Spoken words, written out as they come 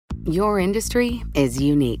Your industry is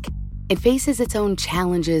unique. It faces its own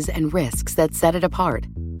challenges and risks that set it apart.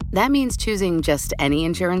 That means choosing just any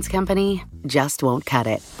insurance company just won't cut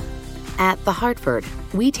it. At The Hartford,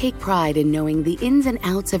 we take pride in knowing the ins and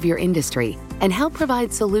outs of your industry and help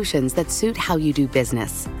provide solutions that suit how you do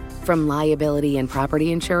business. From liability and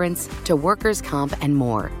property insurance to workers' comp and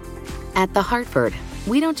more. At The Hartford,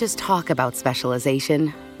 we don't just talk about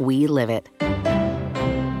specialization, we live it.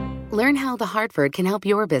 Learn how The Hartford can help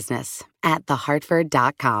your business at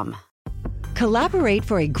thehartford.com. Collaborate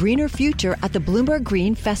for a greener future at the Bloomberg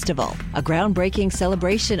Green Festival, a groundbreaking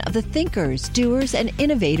celebration of the thinkers, doers, and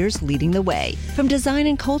innovators leading the way. From design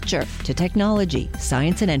and culture to technology,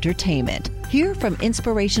 science, and entertainment. Hear from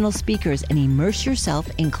inspirational speakers and immerse yourself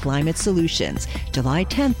in climate solutions. July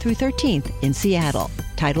 10th through 13th in Seattle.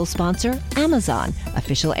 Title sponsor, Amazon.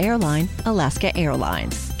 Official airline, Alaska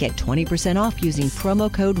Airlines. Get 20% off using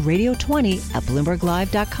promo code radio20 at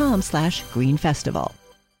bloomberglive.com/greenfestival.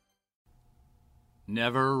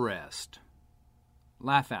 Never rest.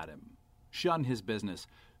 Laugh at him. Shun his business.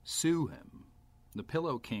 Sue him. The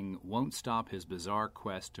Pillow King won't stop his bizarre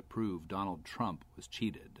quest to prove Donald Trump was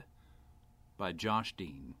cheated. By Josh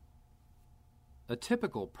Dean. A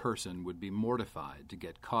typical person would be mortified to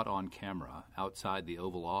get caught on camera outside the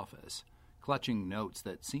Oval Office, clutching notes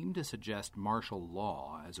that seem to suggest martial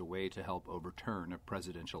law as a way to help overturn a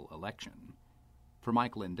presidential election. For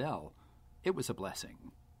Mike Lindell, it was a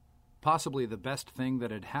blessing. Possibly the best thing that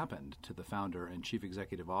had happened to the founder and chief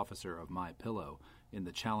executive officer of MyPillow in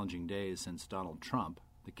the challenging days since Donald Trump,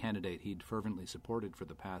 the candidate he'd fervently supported for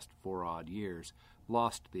the past 4-odd years,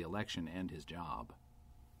 lost the election and his job.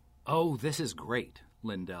 "Oh, this is great,"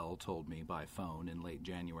 Lindell told me by phone in late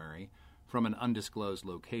January, from an undisclosed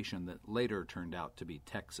location that later turned out to be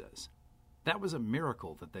Texas. "That was a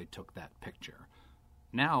miracle that they took that picture.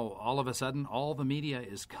 Now, all of a sudden, all the media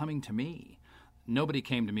is coming to me. Nobody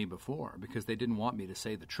came to me before because they didn't want me to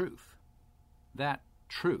say the truth." That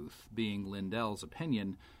truth being Lindell's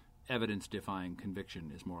opinion, evidence-defying conviction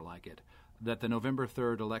is more like it, that the November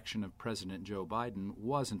 3rd election of President Joe Biden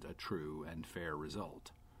wasn't a true and fair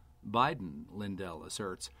result. Biden, Lindell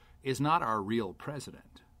asserts, is not our real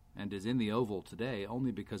president, and is in the Oval today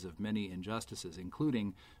only because of many injustices,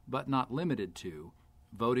 including, but not limited to,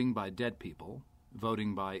 voting by dead people,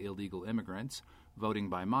 voting by illegal immigrants, voting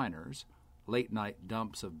by minors, late-night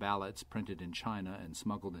dumps of ballots printed in China and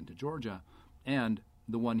smuggled into Georgia, and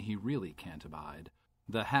the one he really can't abide,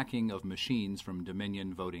 the hacking of machines from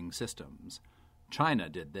Dominion voting systems. China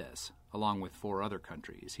did this, along with 4 other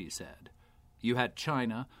countries, he said. You had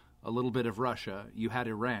China, a little bit of Russia, you had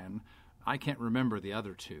Iran. I can't remember the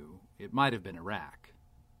other 2. It might have been Iraq.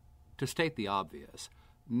 To state the obvious,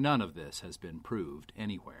 none of this has been proved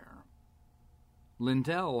anywhere.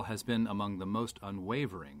 Lindell has been among the most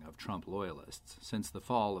unwavering of Trump loyalists since the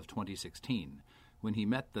fall of 2016, when he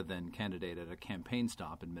met the then candidate at a campaign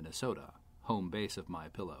stop in Minnesota, home base of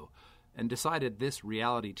MyPillow, and decided this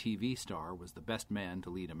reality TV star was the best man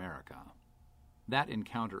to lead America. That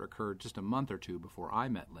encounter occurred just a month or 2 before I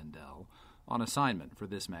met Lindell, on assignment for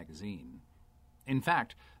this magazine. In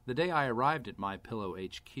fact, the day I arrived at MyPillow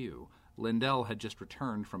HQ, Lindell had just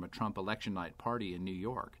returned from a Trump election night party in New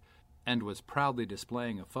York, and was proudly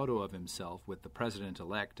displaying a photo of himself with the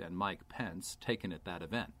president-elect and Mike Pence taken at that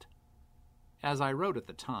event. As I wrote at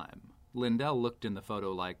the time, Lindell looked in the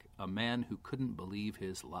photo like a man who couldn't believe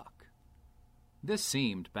his luck. This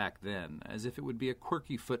seemed, back then, as if it would be a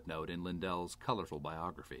quirky footnote in Lindell's colorful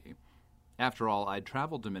biography. After all, I'd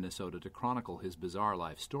traveled to Minnesota to chronicle his bizarre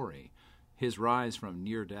life story, his rise from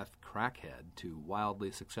near-death crackhead to wildly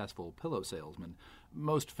successful pillow salesman,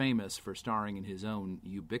 most famous for starring in his own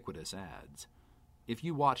ubiquitous ads. If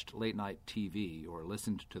you watched late-night TV or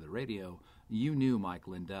listened to the radio, you knew Mike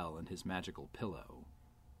Lindell and his magical pillow.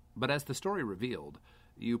 But as the story revealed,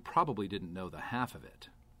 you probably didn't know the half of it.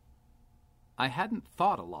 I hadn't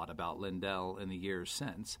thought a lot about Lindell in the years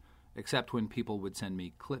since, except when people would send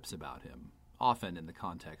me clips about him, often in the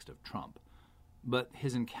context of Trump. But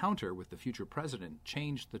his encounter with the future president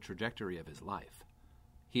changed the trajectory of his life.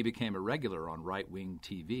 He became a regular on right-wing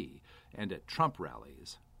TV and at Trump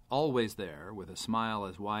rallies, always there with a smile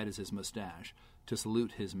as wide as his mustache to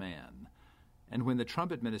salute his man. And when the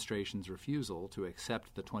Trump administration's refusal to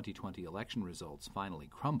accept the 2020 election results finally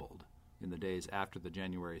crumbled, in the days after the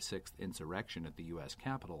January 6th insurrection at the U.S.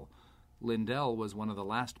 Capitol, Lindell was one of the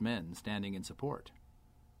last men standing in support.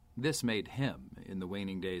 This made him, in the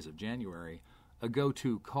waning days of January, a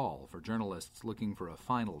go-to call for journalists looking for a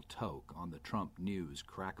final toke on the Trump news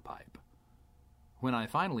crackpipe. When I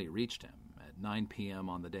finally reached him, at 9 p.m.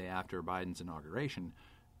 on the day after Biden's inauguration,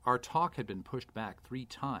 Our talk had been pushed back 3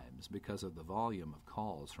 times because of the volume of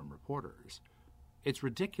calls from reporters. "It's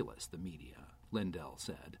ridiculous, the media," Lindell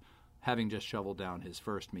said, having just shoveled down his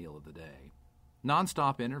first meal of the day.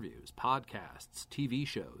 "Non-stop interviews, podcasts, TV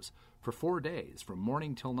shows, for 4 days, from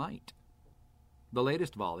morning till night." The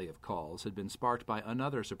latest volley of calls had been sparked by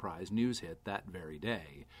another surprise news hit that very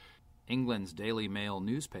day. England's Daily Mail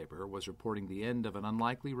newspaper was reporting the end of an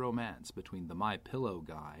unlikely romance between the My Pillow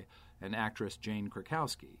guy and actress Jane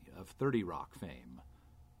Krakowski of 30 Rock fame.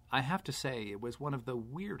 I have to say it was one of the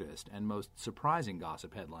weirdest and most surprising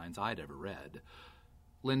gossip headlines I'd ever read.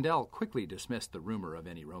 Lindell quickly dismissed the rumor of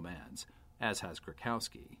any romance, as has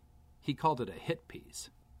Krakowski. He called it a hit piece,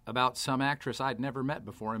 about some actress I'd never met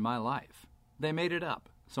before in my life. They made it up,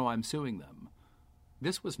 so I'm suing them.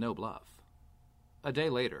 This was no bluff. A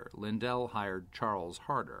day later, Lindell hired Charles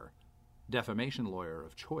Harder, defamation lawyer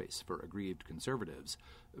of choice for aggrieved conservatives.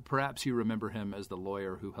 Perhaps you remember him as the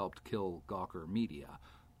lawyer who helped kill Gawker Media,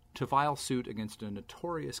 to file suit against a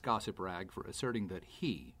notorious gossip rag for asserting that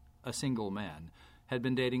he, a single man, had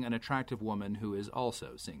been dating an attractive woman who is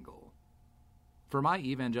also single. For my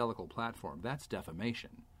evangelical platform, that's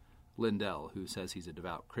defamation, Lindell, who says he's a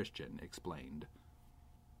devout Christian, explained.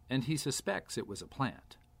 And he suspects it was a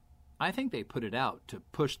plant. I think they put it out to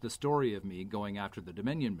push the story of me going after the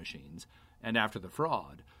Dominion machines and after the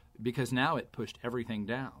fraud, because now it pushed everything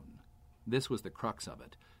down. This was the crux of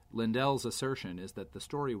it. Lindell's assertion is that the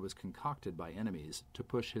story was concocted by enemies to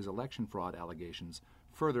push his election fraud allegations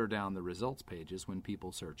further down the results pages when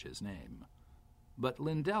people search his name. But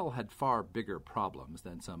Lindell had far bigger problems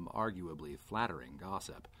than some arguably flattering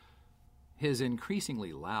gossip. His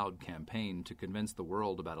increasingly loud campaign to convince the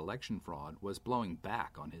world about election fraud was blowing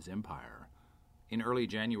back on his empire. In early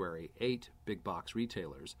January, 8 big-box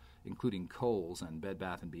retailers, including Kohl's and Bed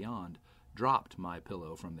Bath & Beyond, dropped My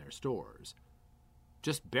Pillow from their stores.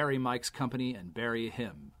 "Just bury Mike's company and bury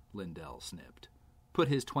him," Lindell snipped. "Put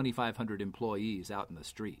his 2,500 employees out in the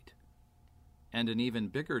street." And an even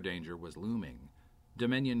bigger danger was looming.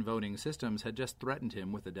 Dominion Voting Systems had just threatened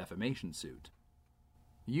him with a defamation suit.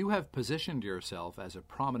 "You have positioned yourself as a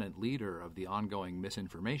prominent leader of the ongoing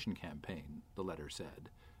misinformation campaign," the letter said.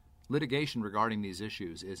 "Litigation regarding these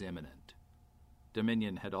issues is imminent."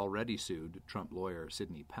 Dominion had already sued Trump lawyer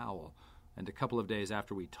Sidney Powell, and a couple of days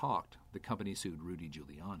after we talked, the company sued Rudy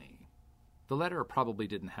Giuliani. The letter probably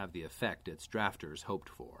didn't have the effect its drafters hoped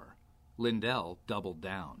for. Lindell doubled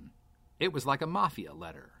down. "It was like a mafia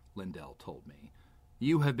letter," Lindell told me.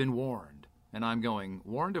 "You have been warned." And I'm going,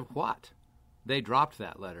 warned of what? They dropped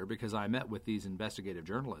that letter because I met with these investigative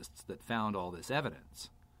journalists that found all this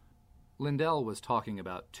evidence. Lindell was talking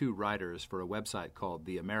about 2 writers for a website called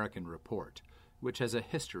The American Report, which has a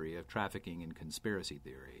history of trafficking in conspiracy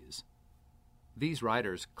theories. These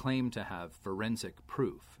writers claim to have forensic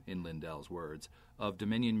proof, in Lindell's words, of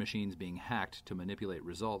Dominion machines being hacked to manipulate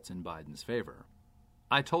results in Biden's favor.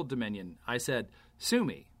 I told Dominion, I said, "Sue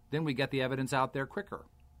me, then we get the evidence out there quicker."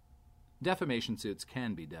 Defamation suits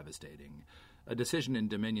can be devastating. A decision in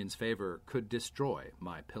Dominion's favor could destroy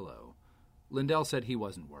My Pillow. Lindell said he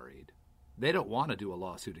wasn't worried. "They don't want to do a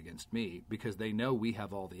lawsuit against me because they know we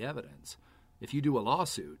have all the evidence. If you do a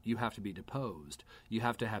lawsuit, you have to be deposed. You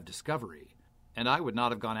have to have discovery. And I would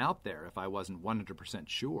not have gone out there if I wasn't 100%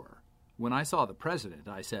 sure. When I saw the president,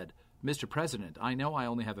 I said, 'Mr. President, I know I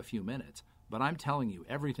only have a few minutes, but I'm telling you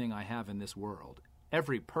everything I have in this world.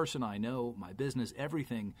 Every person I know, my business,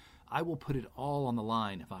 everything, I will put it all on the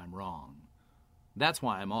line if I'm wrong.' That's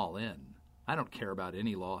why I'm all in. I don't care about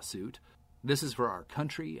any lawsuit. This is for our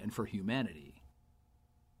country and for humanity."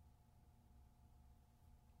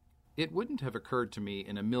 It wouldn't have occurred to me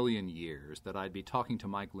in a million years that I'd be talking to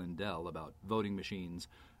Mike Lindell about voting machines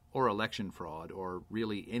or election fraud or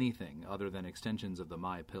really anything other than extensions of the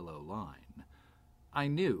My Pillow line. I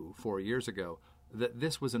knew 4 years ago that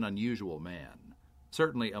this was an unusual man,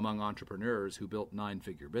 certainly among entrepreneurs who built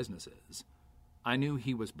 9-figure businesses. I knew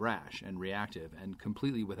he was brash and reactive and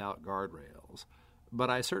completely without guardrails, but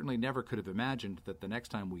I certainly never could have imagined that the next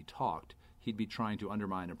time we talked, he'd be trying to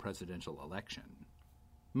undermine a presidential election.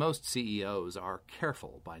 Most CEOs are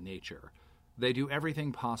careful by nature. They do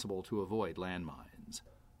everything possible to avoid landmines.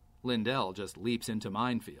 Lindell just leaps into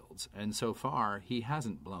minefields, and so far he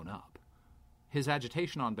hasn't blown up. His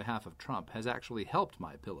agitation on behalf of Trump has actually helped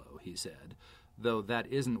My Pillow, he said, though that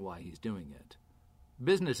isn't why he's doing it.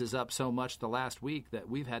 "Business is up so much the last week that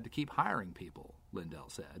we've had to keep hiring people," Lindell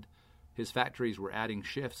said. His factories were adding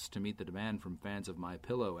shifts to meet the demand from fans of My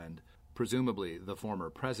Pillow and, presumably, the former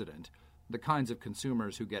president, the kinds of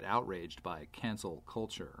consumers who get outraged by cancel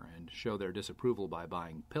culture and show their disapproval by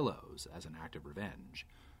buying pillows as an act of revenge.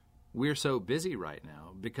 We're so busy right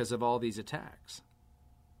now because of all these attacks.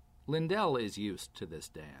 Lindell is used to this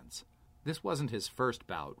dance. This wasn't his first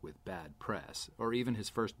bout with bad press, or even his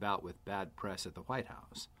first bout with bad press at the White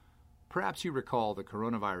House. Perhaps you recall the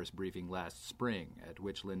coronavirus briefing last spring, at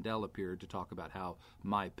which Lindell appeared to talk about how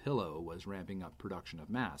MyPillow was ramping up production of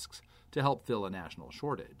masks to help fill a national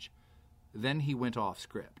shortage. Then he went off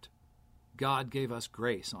script. God gave us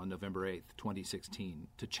grace on November 8, 2016,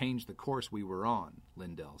 to change the course we were on,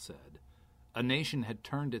 Lindell said. A nation had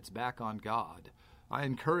turned its back on God. I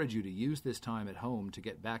encourage you to use this time at home to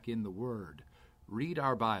get back in the Word. Read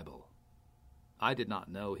our Bible. I did not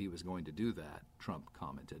know he was going to do that, Trump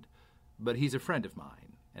commented, but he's a friend of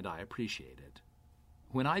mine, and I appreciate it.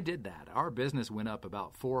 When I did that, our business went up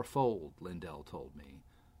about 4-fold, Lindell told me.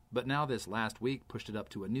 But now this last week pushed it up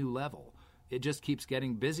to a new level. It just keeps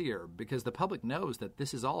getting busier because the public knows that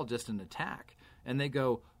this is all just an attack. And they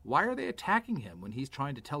go, why are they attacking him when he's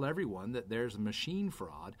trying to tell everyone that there's machine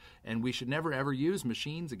fraud and we should never ever use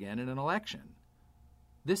machines again in an election?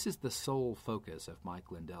 This is the sole focus of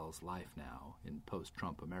Mike Lindell's life now in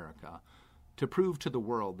post-Trump America, to prove to the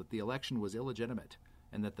world that the election was illegitimate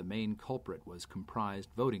and that the main culprit was comprised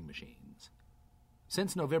voting machines.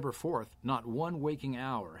 Since November 4th, not one waking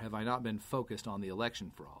hour have I not been focused on the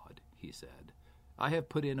election fraud, he said. I have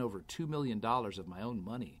put in over $2 million of my own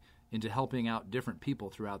money into helping out different people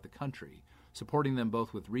throughout the country, supporting them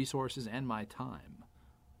both with resources and my time.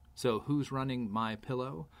 So who's running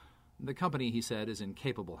MyPillow? The company, he said, is in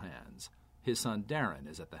capable hands. His son Darren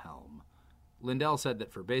is at the helm. Lindell said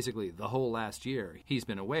that for basically the whole last year, he's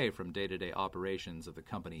been away from day-to-day operations of the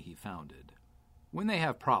company he founded. When they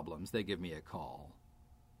have problems, they give me a call.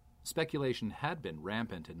 Speculation had been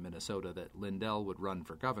rampant in Minnesota that Lindell would run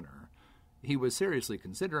for governor. He was seriously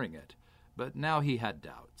considering it, but now he had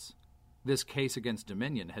doubts. This case against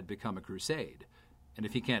Dominion had become a crusade, and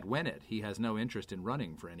if he can't win it, he has no interest in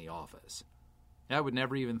running for any office. I would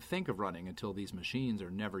never even think of running until these machines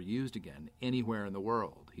are never used again anywhere in the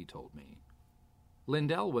world, he told me.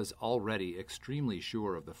 Lindell was already extremely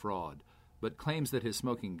sure of the fraud, but claims that his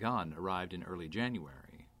smoking gun arrived in early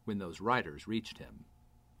January, when those writers reached him.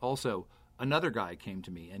 Also, another guy came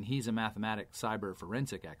to me, and he's a mathematic cyber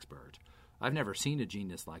forensic expert. I've never seen a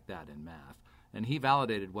genius like that in math, and he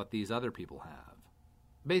validated what these other people have.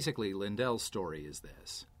 Basically, Lindell's story is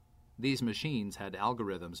this. These machines had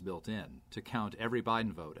algorithms built in to count every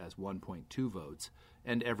Biden vote as 1.2 votes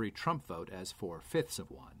and every Trump vote as 4/5 of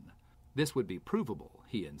one. This would be provable,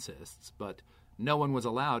 he insists, but no one was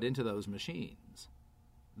allowed into those machines.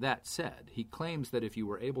 That said, he claims that if you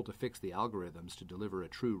were able to fix the algorithms to deliver a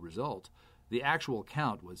true result, the actual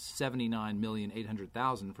count was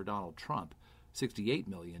 79,800,000 for Donald Trump,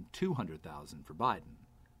 68,200,000 for Biden.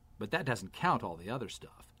 But that doesn't count all the other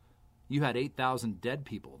stuff. You had 8,000 dead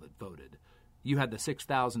people that voted. You had the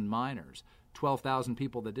 6,000 minors, 12,000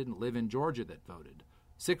 people that didn't live in Georgia that voted,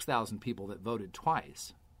 6,000 people that voted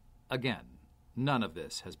twice. Again, none of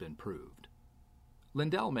this has been proved.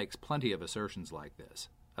 Lindell makes plenty of assertions like this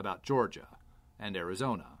about Georgia and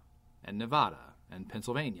Arizona and Nevada and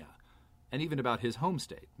Pennsylvania, and even about his home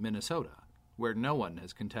state, Minnesota, where no one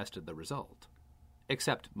has contested the result,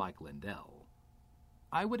 except Mike Lindell.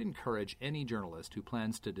 I would encourage any journalist who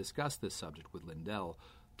plans to discuss this subject with Lindell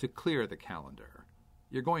to clear the calendar.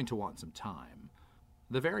 You're going to want some time.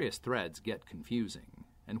 The various threads get confusing,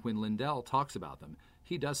 and when Lindell talks about them,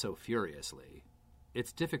 he does so furiously.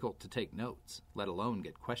 It's difficult to take notes, let alone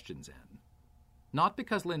get questions in. Not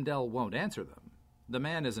because Lindell won't answer them. The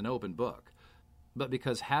man is an open book. But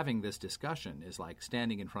because having this discussion is like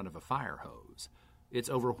standing in front of a fire hose. It's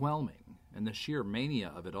overwhelming, and the sheer mania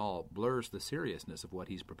of it all blurs the seriousness of what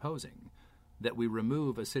he's proposing, that we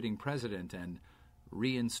remove a sitting president and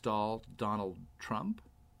reinstall Donald Trump?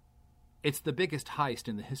 It's the biggest heist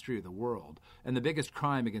in the history of the world, and the biggest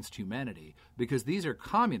crime against humanity, because these are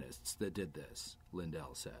communists that did this,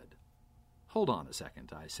 Lindell said. Hold on a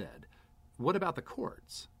second, I said. What about the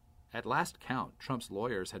courts? At last count, Trump's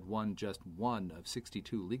lawyers had won just one of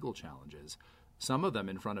 62 legal challenges, some of them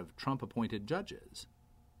in front of Trump-appointed judges.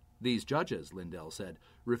 These judges, Lindell said,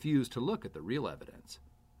 refused to look at the real evidence.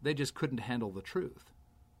 They just couldn't handle the truth.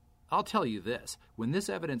 I'll tell you this, when this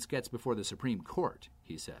evidence gets before the Supreme Court,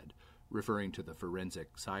 he said, referring to the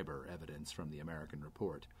forensic cyber evidence from the American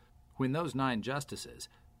Report, when those 9 justices,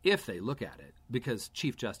 if they look at it, because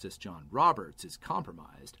Chief Justice John Roberts is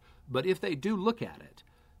compromised, but if they do look at it,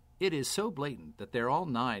 it is so blatant that they're all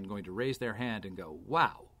 9 going to raise their hand and go,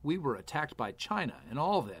 wow, we were attacked by China and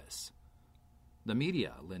all this. The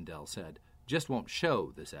media, Lindell said, just won't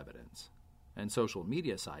show this evidence, and social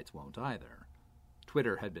media sites won't either.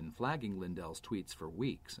 Twitter had been flagging Lindell's tweets for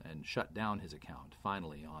weeks and shut down his account,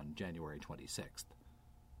 finally, on January 26th.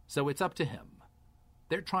 So it's up to him.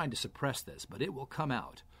 They're trying to suppress this, but it will come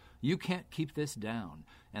out. You can't keep this down,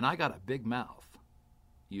 and I got a big mouth.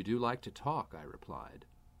 You do like to talk, I replied.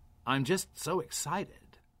 I'm just so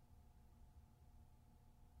excited.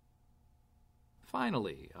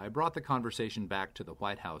 Finally, I brought the conversation back to the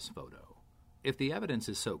White House photo. If the evidence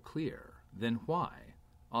is so clear, then why,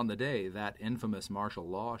 on the day that infamous martial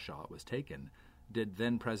law shot was taken, did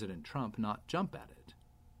then-President Trump not jump at it?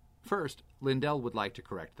 First, Lindell would like to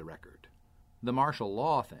correct the record. The martial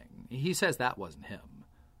law thing, he says that wasn't him.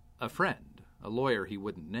 A friend, a lawyer he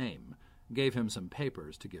wouldn't name, gave him some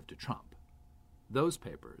papers to give to Trump. Those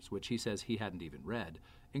papers, which he says he hadn't even read,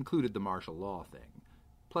 included the martial law thing,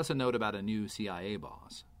 plus a note about a new CIA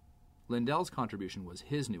boss. Lindell's contribution was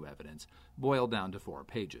his new evidence, boiled down to 4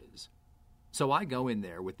 pages. So I go in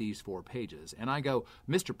there with these 4 pages, and I go,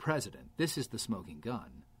 Mr. President, this is the smoking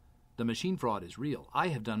gun. The machine fraud is real. I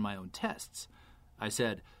have done my own tests. I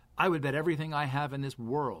said, I would bet everything I have in this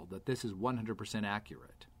world that this is 100%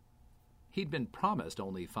 accurate. He'd been promised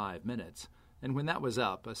only 5 minutes, and when that was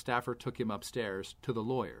up, a staffer took him upstairs to the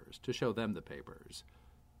lawyers to show them the papers.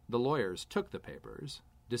 The lawyers took the papers,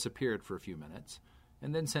 disappeared for a few minutes,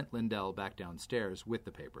 and then sent Lindell back downstairs with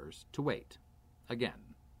the papers to wait.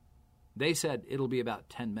 Again. They said it'll be about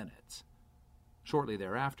 10 minutes. Shortly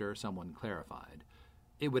thereafter, someone clarified.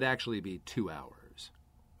 It would actually be 2 hours,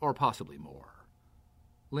 or possibly more.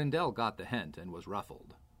 Lindell got the hint and was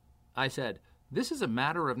ruffled. I said, this is a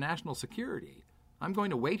matter of national security. I'm going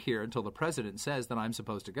to wait here until the president says that I'm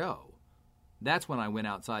supposed to go. That's when I went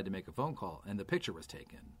outside to make a phone call, and the picture was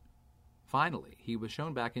taken. Finally, he was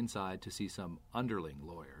shown back inside to see some underling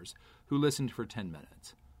lawyers who listened for 10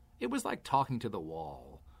 minutes. It was like talking to the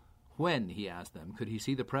wall. When, he asked them, could he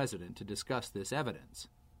see the president to discuss this evidence?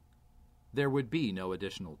 There would be no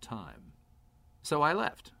additional time. So I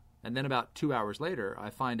left, and then about 2 hours later, I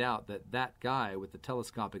find out that that guy with the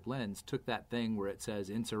telescopic lens took that thing where it says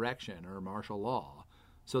insurrection or martial law.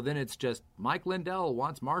 So then it's just, Mike Lindell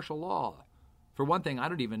wants martial law. For one thing, I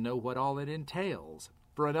don't even know what all it entails.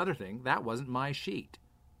 For another thing, that wasn't my sheet.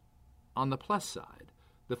 On the plus side,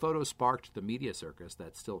 the photo sparked the media circus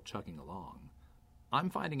that's still chugging along. I'm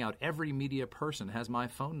finding out every media person has my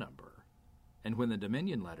phone number. And when the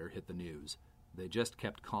Dominion letter hit the news, they just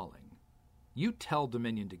kept calling. You tell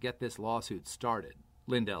Dominion to get this lawsuit started,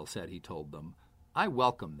 Lindell said he told them. I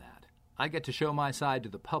welcome that. I get to show my side to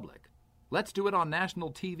the public. Let's do it on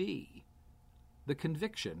national TV. The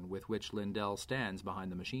conviction with which Lindell stands behind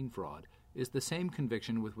the machine fraud is the same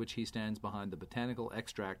conviction with which he stands behind the botanical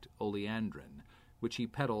extract oleandrin, which he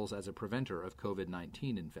peddles as a preventer of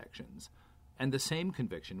COVID-19 infections, and the same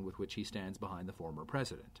conviction with which he stands behind the former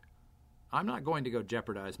president. I'm not going to go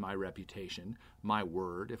jeopardize my reputation, my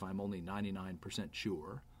word, if I'm only 99%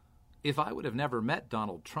 sure. If I would have never met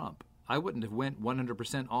Donald Trump, I wouldn't have went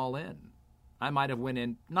 100% all in. I might have went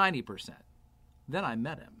in 90%. Then I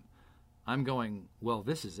met him. I'm going, well,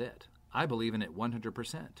 this is it. I believe in it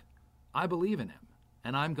 100%. I believe in him,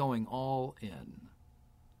 and I'm going all in.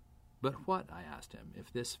 But what, I asked him,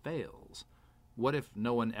 if this fails? What if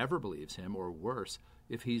no one ever believes him, or worse,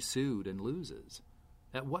 if he's sued and loses?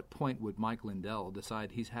 At what point would Mike Lindell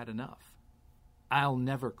decide he's had enough? I'll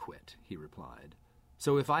never quit, he replied.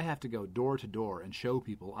 So if I have to go door to door and show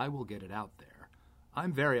people, I will get it out there.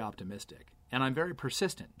 I'm very optimistic, and I'm very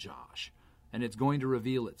persistent, Josh, and it's going to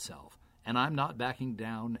reveal itself, and I'm not backing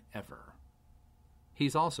down ever.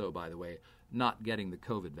 He's also, by the way, not getting the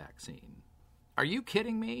COVID vaccine. Are you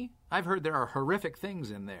kidding me? I've heard there are horrific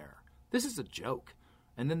things in there. This is a joke.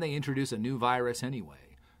 And then they introduce a new virus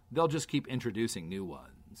anyway. They'll just keep introducing new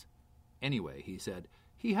ones. Anyway, he said,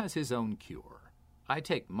 he has his own cure. I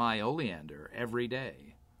take my oleander every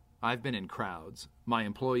day. I've been in crowds, my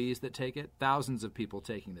employees that take it, thousands of people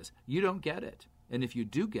taking this. You don't get it. And if you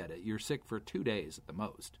do get it, you're sick for 2 days at the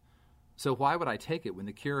most. So why would I take it when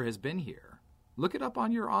the cure has been here? Look it up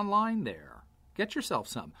on your online there. Get yourself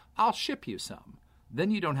some. I'll ship you some.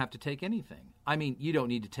 Then you don't have to take anything. I mean, you don't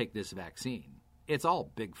need to take this vaccine. It's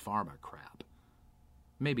all big pharma crap.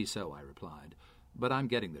 Maybe so, I replied, but I'm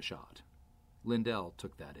getting the shot. Lindell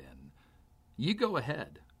took that in. You go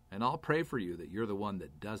ahead, and I'll pray for you that you're the one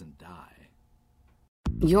that doesn't die.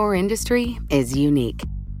 Your industry is unique.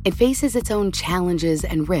 It faces its own challenges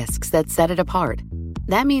and risks that set it apart.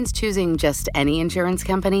 That means choosing just any insurance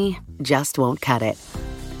company just won't cut it.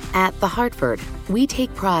 At The Hartford, we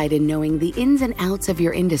take pride in knowing the ins and outs of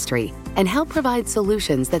your industry and help provide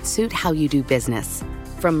solutions that suit how you do business.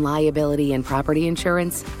 From liability and property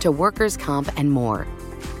insurance to workers' comp and more.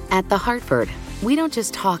 At The Hartford, We don't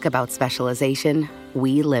just talk about specialization,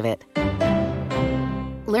 we live it.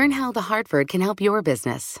 Learn how The Hartford can help your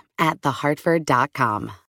business at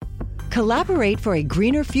thehartford.com. Collaborate for a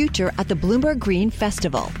greener future at the Bloomberg Green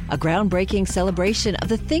Festival, a groundbreaking celebration of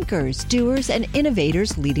the thinkers, doers, and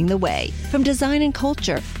innovators leading the way. From design and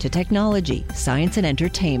culture to technology, science, and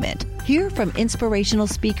entertainment. Hear from inspirational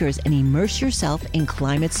speakers and immerse yourself in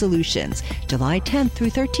climate solutions. July 10th through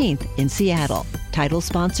 13th in Seattle. Title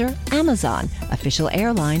sponsor, Amazon. Official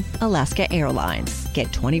airline, Alaska Airlines. Get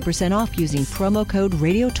 20% off using promo code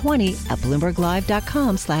radio20 at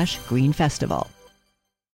BloombergLive.com/Green Festival.